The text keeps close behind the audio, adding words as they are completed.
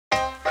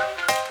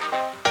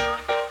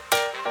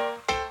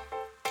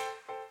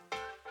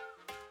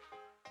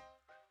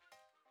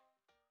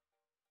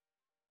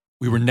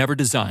We were never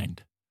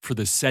designed for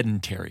the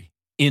sedentary,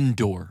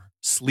 indoor,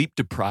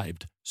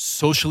 sleep-deprived,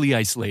 socially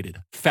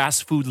isolated,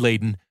 fast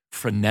food-laden,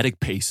 frenetic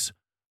pace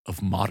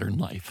of modern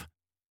life.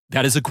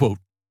 That is a quote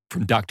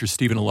from Dr.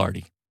 Stephen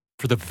Ilardi.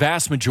 For the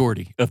vast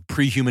majority of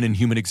pre-human and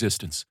human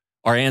existence,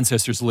 our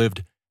ancestors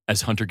lived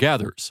as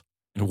hunter-gatherers.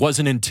 And it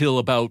wasn't until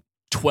about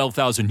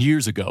 12,000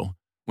 years ago,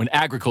 when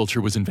agriculture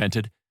was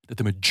invented, that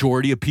the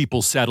majority of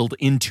people settled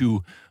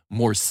into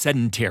more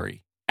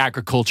sedentary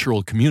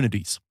agricultural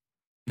communities.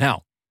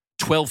 Now,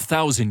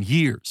 12,000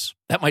 years,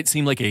 that might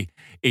seem like a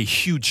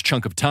huge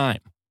chunk of time.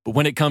 But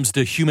when it comes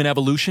to human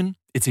evolution,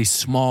 it's a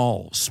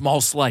small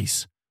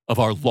slice of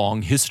our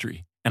long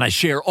history. And I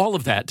share all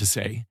of that to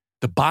say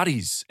the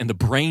bodies and the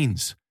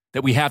brains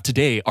that we have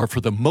today are, for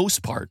the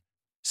most part,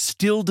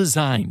 still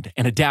designed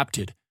and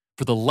adapted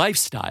for the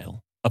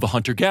lifestyle of a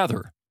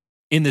hunter-gatherer.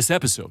 In this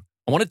episode,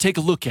 I want to take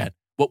a look at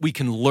what we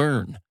can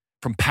learn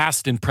from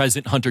past and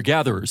present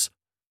hunter-gatherers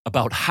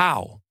about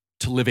how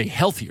to live a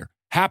healthier,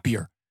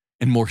 happier,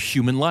 and more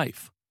human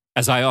life.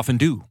 As I often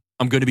do,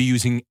 I'm going to be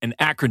using an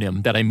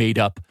acronym that I made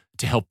up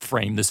to help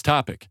frame this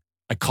topic.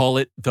 I call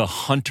it the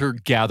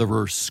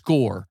Hunter-Gatherer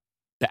Score.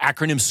 The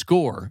acronym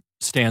SCORE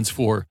stands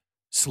for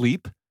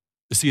sleep,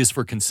 the C is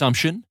for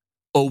consumption,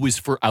 O is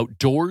for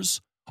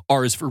outdoors,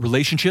 R is for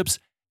relationships,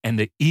 and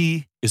the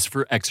E is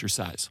for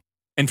exercise.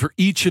 And for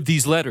each of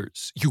these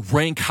letters, you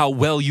rank how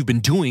well you've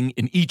been doing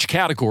in each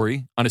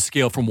category on a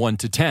scale from 1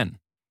 to 10.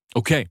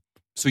 Okay,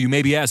 so you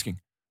may be asking,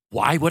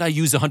 why would I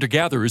use the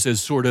hunter-gatherers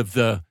as sort of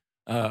the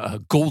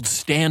gold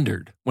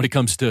standard when it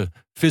comes to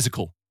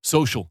physical,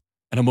 social,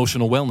 and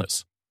emotional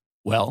wellness?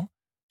 Well,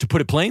 to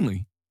put it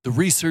plainly, the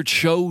research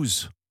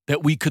shows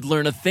that we could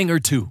learn a thing or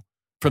two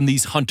from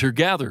these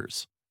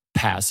hunter-gatherers,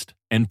 past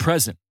and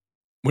present.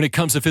 When it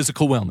comes to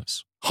physical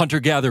wellness,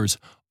 hunter-gatherers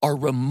are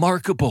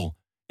remarkable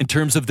in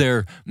terms of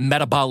their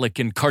metabolic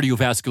and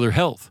cardiovascular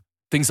health.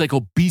 Things like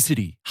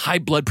obesity, high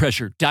blood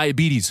pressure,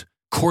 diabetes,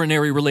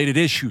 coronary-related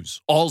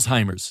issues,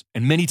 Alzheimer's,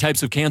 and many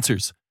types of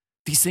cancers.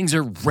 These things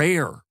are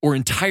rare or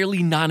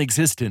entirely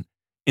non-existent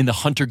in the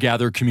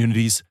hunter-gatherer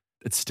communities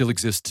that still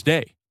exist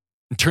today.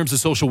 In terms of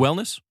social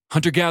wellness,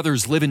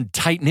 hunter-gatherers live in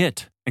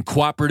tight-knit and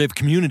cooperative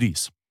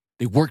communities.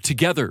 They work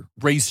together,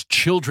 raise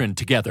children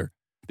together.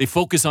 They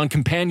focus on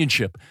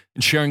companionship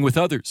and sharing with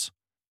others.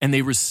 And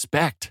they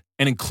respect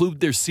and include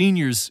their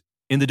seniors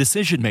in the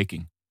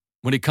decision-making.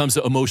 When it comes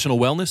to emotional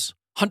wellness,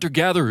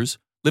 hunter-gatherers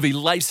live a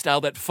lifestyle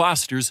that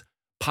fosters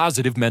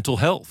positive mental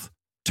health.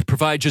 To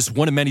provide just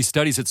one of many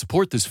studies that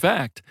support this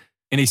fact,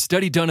 in a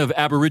study done of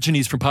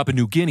Aborigines from Papua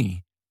New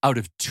Guinea, out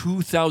of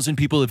 2,000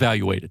 people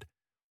evaluated,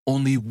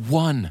 only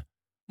one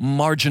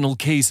marginal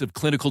case of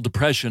clinical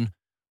depression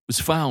was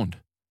found.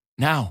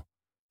 Now,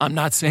 I'm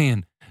not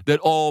saying that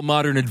all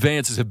modern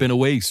advances have been a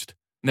waste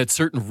and that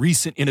certain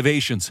recent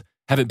innovations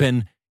haven't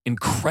been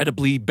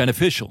incredibly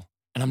beneficial.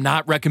 And I'm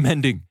not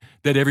recommending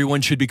that everyone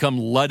should become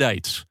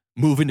Luddites,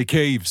 move into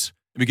caves,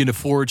 and begin to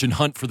forage and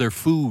hunt for their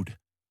food.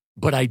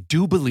 But I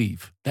do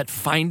believe that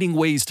finding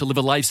ways to live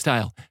a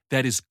lifestyle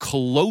that is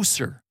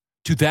closer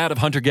to that of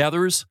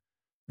hunter-gatherers,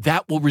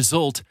 that will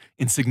result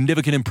in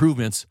significant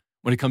improvements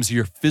when it comes to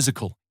your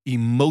physical,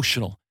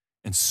 emotional,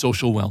 and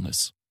social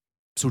wellness.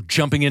 So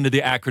jumping into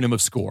the acronym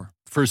of SCORE.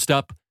 First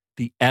up,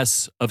 the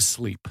S of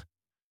sleep.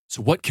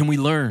 So what can we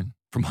learn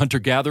from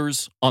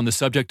hunter-gatherers on the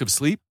subject of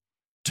sleep?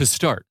 To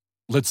start,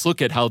 let's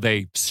look at how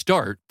they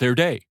start their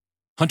day.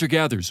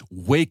 Hunter-gatherers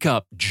wake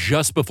up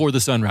just before the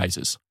sun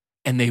rises,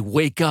 and they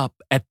wake up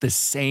at the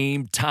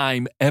same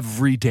time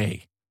every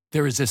day.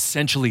 There is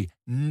essentially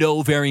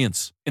no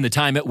variance in the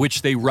time at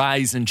which they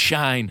rise and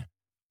shine.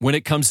 When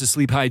it comes to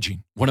sleep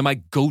hygiene, one of my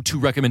go-to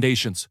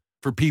recommendations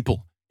for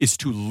people is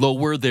to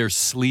lower their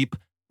sleep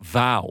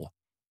VOW.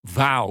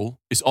 VOW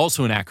is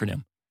also an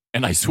acronym,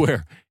 and I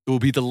swear it will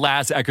be the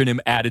last acronym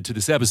added to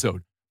this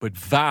episode. But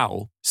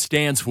VOW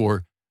stands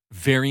for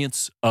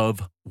variance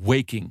of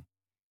waking.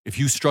 If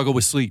you struggle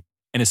with sleep,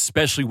 and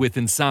especially with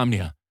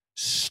insomnia,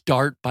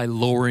 start by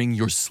lowering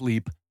your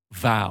sleep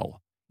VOW.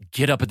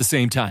 Get up at the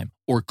same time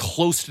or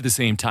close to the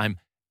same time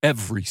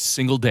every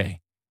single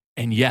day.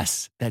 And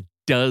yes, that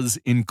does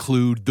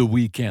include the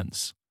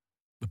weekends.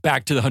 But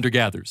back to the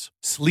hunter-gatherers.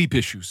 Sleep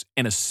issues,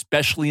 and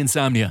especially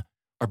insomnia,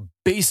 are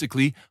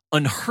basically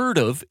unheard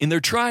of in their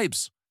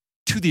tribes,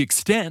 to the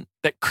extent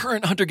that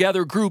current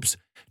hunter-gatherer groups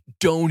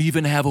don't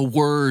even have a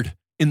word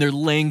in their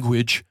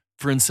language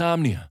for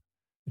insomnia.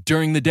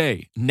 During the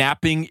day,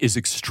 napping is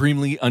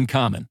extremely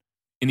uncommon.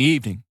 In the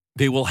evening,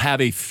 they will have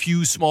a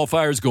few small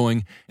fires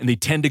going, and they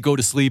tend to go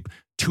to sleep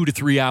 2 to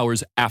 3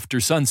 hours after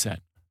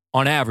sunset.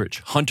 On average,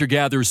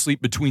 hunter-gatherers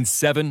sleep between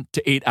 7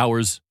 to 8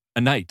 hours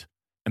a night.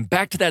 And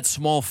back to that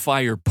small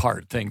fire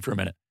part thing for a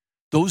minute.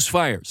 Those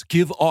fires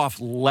give off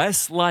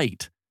less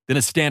light than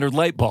a standard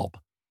light bulb.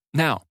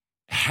 Now,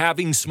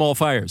 having small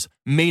fires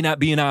may not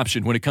be an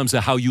option when it comes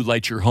to how you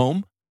light your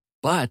home,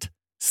 but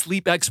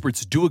sleep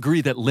experts do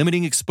agree that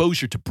limiting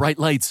exposure to bright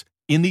lights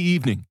in the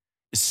evening,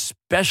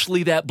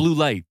 especially that blue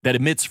light that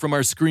emits from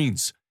our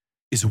screens,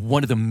 is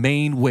one of the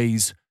main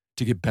ways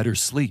to get better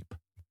sleep.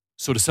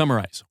 So to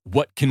summarize,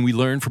 what can we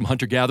learn from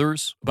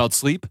hunter-gatherers about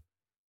sleep?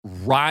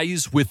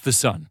 Rise with the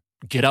sun.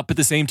 Get up at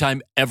the same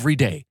time every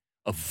day.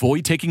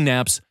 Avoid taking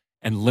naps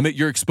and limit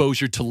your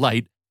exposure to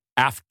light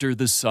after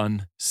the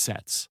sun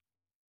sets.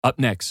 Up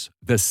next,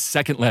 the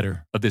second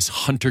letter of this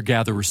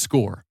hunter-gatherer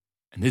score.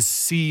 And this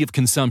C of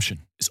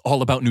consumption is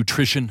all about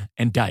nutrition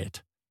and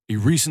diet. A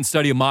recent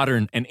study of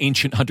modern and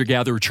ancient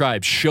hunter-gatherer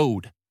tribes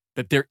showed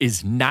that there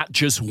is not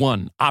just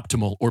one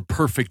optimal or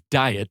perfect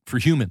diet for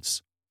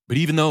humans. But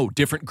even though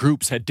different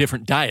groups had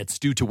different diets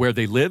due to where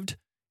they lived,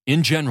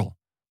 in general,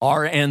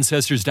 our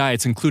ancestors'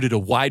 diets included a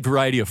wide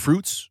variety of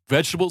fruits,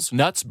 vegetables,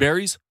 nuts,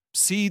 berries,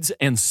 seeds,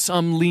 and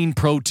some lean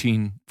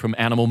protein from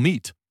animal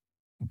meat.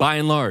 By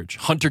and large,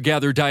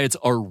 hunter-gatherer diets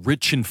are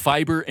rich in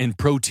fiber and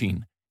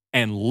protein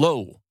and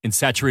low in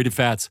saturated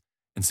fats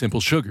and simple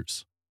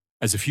sugars.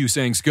 As a few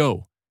sayings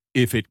go,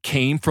 if it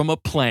came from a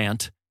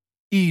plant,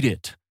 eat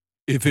it.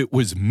 If it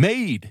was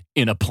made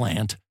in a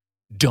plant,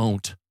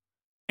 don't.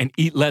 And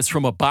eat less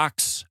from a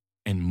box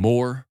and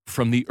more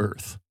from the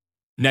earth.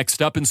 Next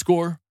up in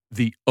score,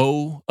 the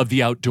O of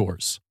the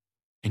outdoors.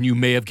 And you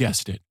may have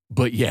guessed it,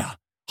 but yeah,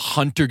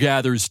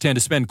 hunter-gatherers tend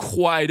to spend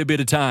quite a bit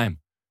of time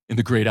in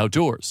the great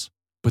outdoors.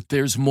 But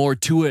there's more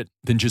to it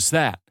than just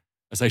that.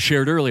 As I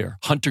shared earlier,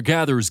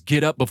 hunter-gatherers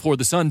get up before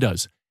the sun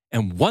does.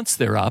 And once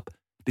they're up,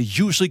 they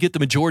usually get the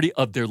majority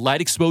of their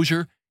light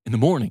exposure in the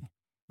morning,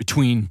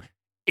 between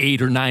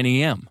 8 or 9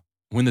 a.m.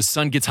 When the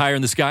sun gets higher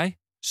in the sky,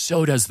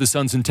 so does the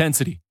sun's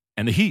intensity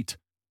and the heat.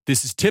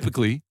 This is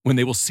typically when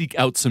they will seek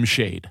out some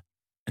shade.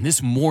 And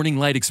this morning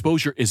light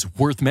exposure is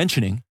worth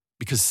mentioning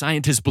because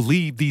scientists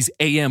believe these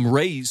AM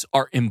rays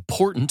are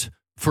important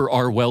for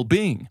our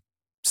well-being.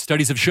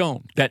 Studies have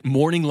shown that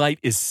morning light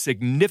is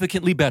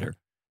significantly better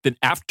than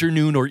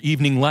afternoon or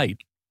evening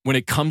light when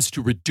it comes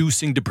to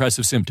reducing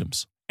depressive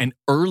symptoms. And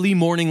early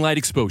morning light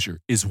exposure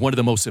is one of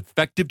the most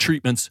effective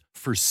treatments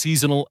for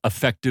seasonal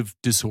affective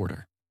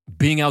disorder.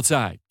 Being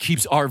outside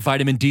keeps our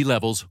vitamin D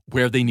levels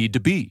where they need to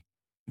be.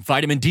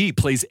 Vitamin D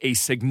plays a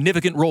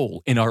significant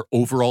role in our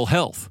overall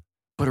health.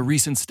 But a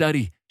recent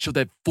study showed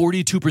that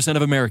 42%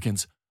 of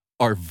Americans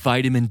are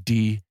vitamin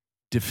D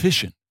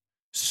deficient.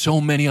 So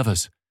many of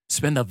us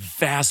spend the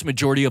vast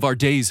majority of our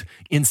days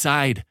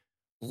inside,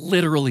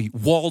 literally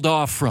walled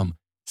off from,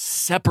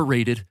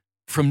 separated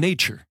from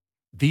nature.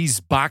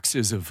 These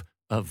boxes of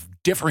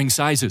differing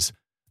sizes,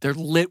 they're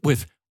lit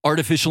with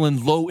artificial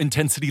and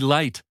low-intensity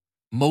light.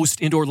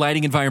 Most indoor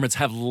lighting environments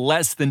have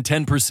less than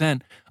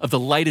 10% of the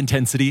light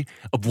intensity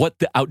of what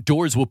the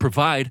outdoors will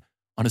provide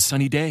on a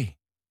sunny day.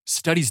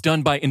 Studies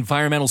done by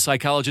environmental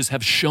psychologists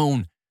have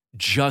shown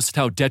just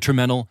how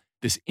detrimental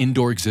this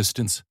indoor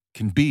existence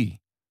can be.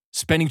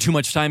 Spending too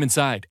much time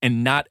inside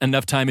and not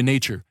enough time in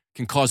nature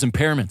can cause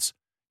impairments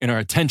in our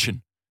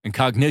attention and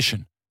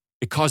cognition.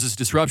 It causes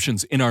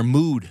disruptions in our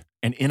mood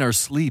and in our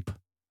sleep.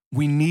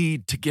 We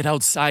need to get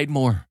outside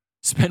more,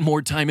 spend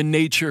more time in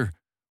nature.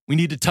 We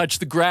need to touch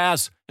the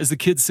grass, as the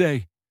kids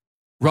say.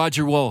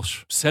 Roger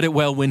Walsh said it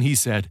well when he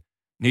said,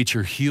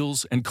 "Nature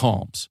heals and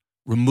calms,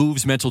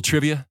 removes mental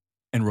trivia,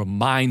 and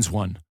reminds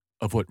one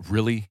of what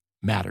really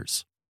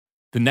matters."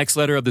 The next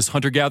letter of this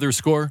hunter-gatherer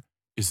score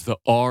is the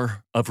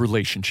R of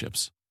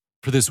relationships.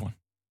 For this one,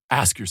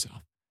 ask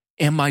yourself,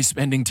 am I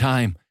spending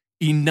time,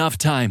 enough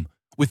time,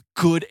 with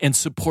good and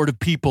supportive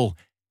people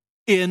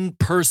in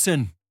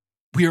person?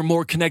 We are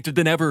more connected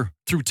than ever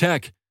through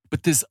tech,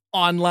 but this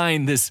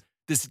online, this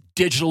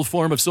digital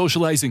form of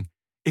socializing,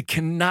 it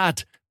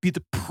cannot be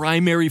the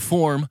primary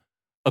form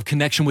of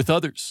connection with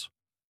others.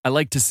 I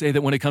like to say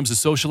that when it comes to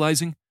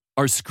socializing,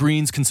 our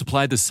screens can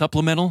supply the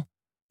supplemental,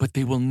 but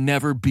they will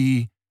never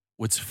be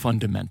what's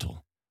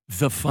fundamental.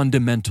 The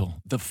fundamental,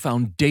 the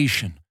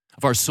foundation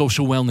of our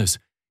social wellness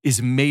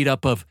is made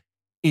up of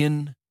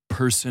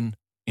in-person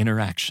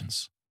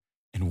interactions.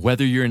 And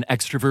whether you're an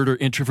extrovert or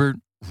introvert,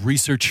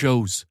 research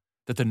shows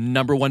that the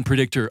number one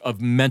predictor of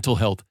mental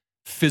health,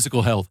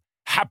 physical health,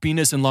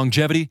 happiness, and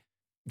longevity,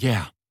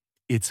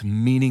 it's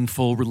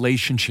meaningful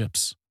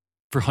relationships.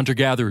 For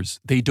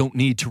hunter-gatherers, they don't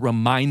need to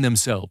remind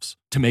themselves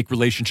to make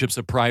relationships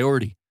a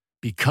priority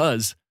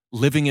because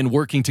living and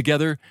working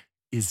together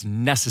is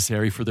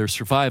necessary for their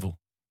survival.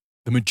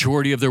 The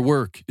majority of their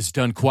work is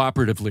done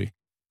cooperatively.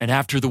 And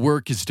after the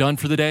work is done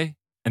for the day,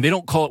 and they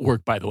don't call it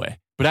work, by the way,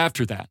 but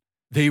after that,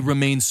 they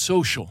remain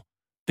social.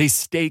 They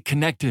stay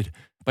connected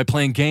by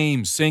playing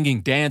games,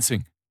 singing,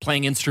 dancing,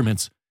 playing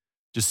instruments,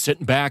 just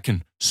sitting back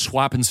and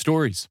swapping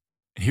stories.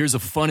 And here's a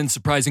fun and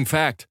surprising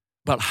fact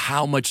about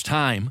how much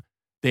time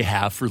they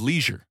have for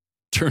leisure.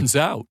 Turns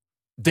out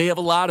they have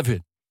a lot of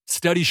it.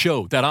 Studies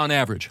show that on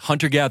average,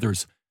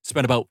 hunter-gatherers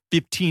spend about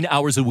 15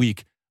 hours a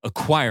week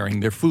acquiring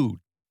their food.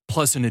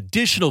 Plus an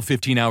additional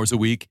 15 hours a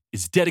week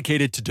is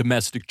dedicated to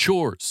domestic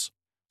chores.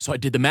 So I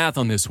did the math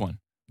on this one.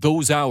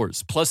 Those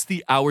hours, plus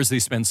the hours they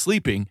spend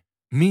sleeping,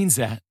 means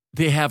that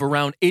they have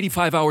around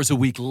 85 hours a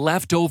week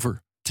left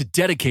over to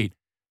dedicate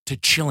to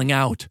chilling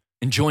out,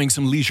 enjoying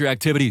some leisure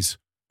activities,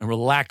 and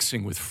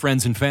relaxing with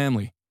friends and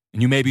family.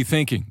 And you may be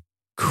thinking,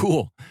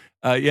 cool,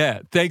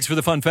 thanks for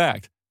the fun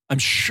fact. I'm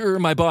sure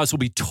my boss will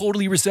be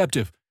totally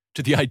receptive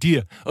to the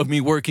idea of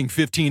me working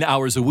 15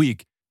 hours a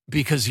week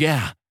because,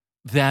 yeah,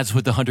 that's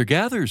what the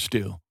hunter-gatherers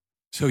do.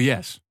 So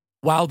yes,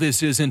 while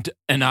this isn't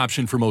an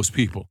option for most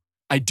people,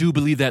 I do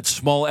believe that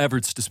small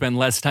efforts to spend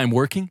less time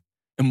working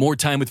and more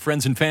time with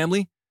friends and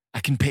family, I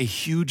can pay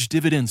huge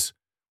dividends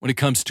when it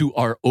comes to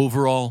our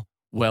overall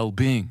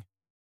well-being.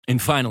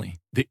 And finally,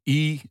 the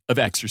E of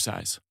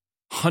exercise.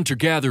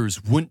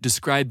 Hunter-gatherers wouldn't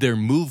describe their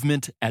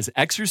movement as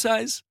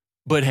exercise,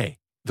 but hey,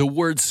 the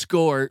word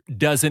score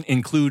doesn't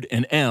include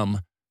an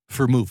M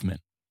for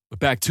movement. But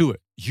back to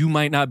it, you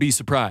might not be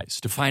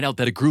surprised to find out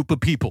that a group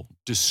of people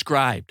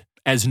described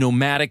as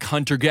nomadic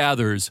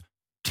hunter-gatherers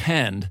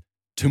tend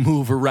to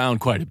move around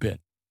quite a bit.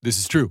 This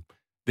is true.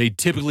 They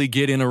typically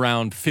get in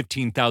around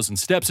 15,000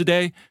 steps a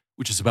day,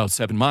 which is about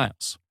 7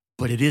 miles.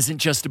 But it isn't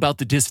just about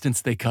the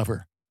distance they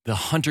cover. The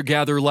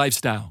hunter-gatherer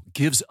lifestyle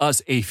gives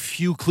us a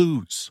few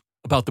clues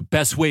about the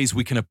best ways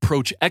we can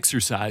approach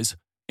exercise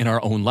in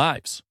our own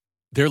lives.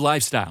 Their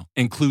lifestyle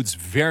includes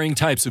varying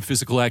types of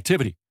physical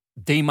activity.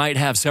 They might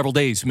have several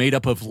days made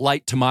up of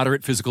light to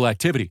moderate physical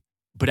activity,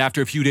 but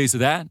after a few days of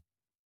that,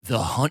 the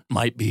hunt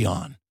might be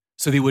on.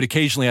 So they would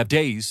occasionally have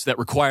days that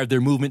required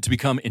their movement to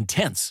become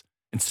intense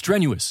and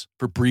strenuous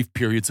for brief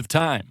periods of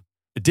time.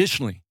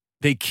 Additionally,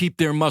 they keep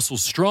their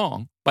muscles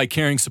strong by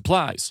carrying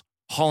supplies,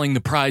 hauling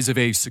the prize of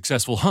a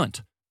successful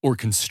hunt, or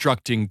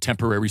constructing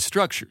temporary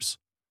structures.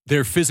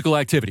 Their physical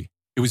activity,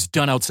 it was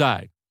done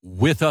outside,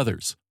 with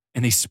others,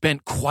 and they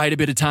spent quite a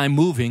bit of time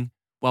moving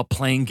while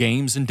playing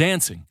games and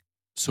dancing.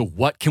 So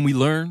what can we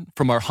learn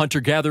from our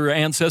hunter-gatherer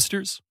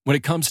ancestors when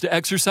it comes to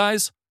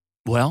exercise?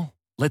 Well,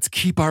 let's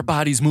keep our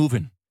bodies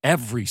moving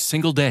every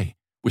single day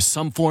with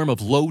some form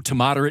of low to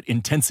moderate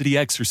intensity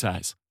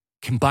exercise.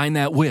 Combine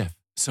that with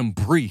some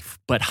brief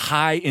but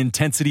high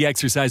intensity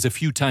exercise a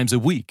few times a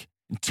week,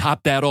 and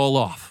top that all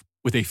off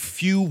with a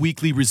few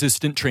weekly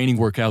resistant training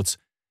workouts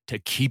to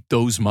keep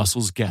those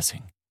muscles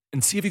guessing.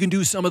 And see if you can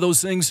do some of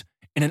those things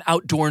in an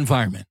outdoor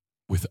environment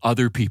with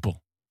other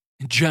people.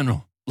 In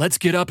general, let's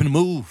get up and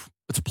move.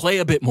 Let's play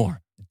a bit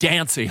more,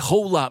 dance a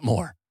whole lot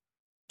more.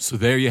 So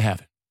there you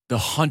have it, the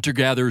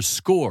hunter-gatherer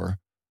score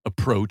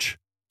approach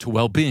to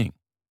well-being.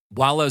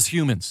 While us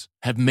humans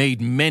have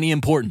made many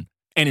important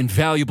and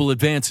invaluable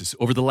advances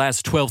over the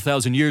last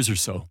 12,000 years or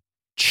so,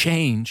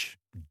 change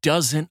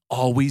doesn't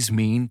always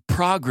mean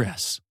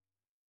progress.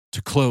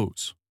 To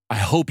close, I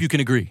hope you can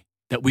agree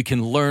that we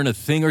can learn a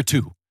thing or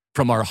two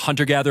from our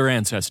hunter-gatherer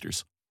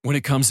ancestors when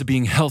it comes to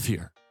being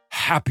healthier,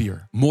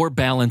 happier, more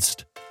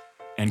balanced,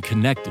 and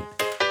connected.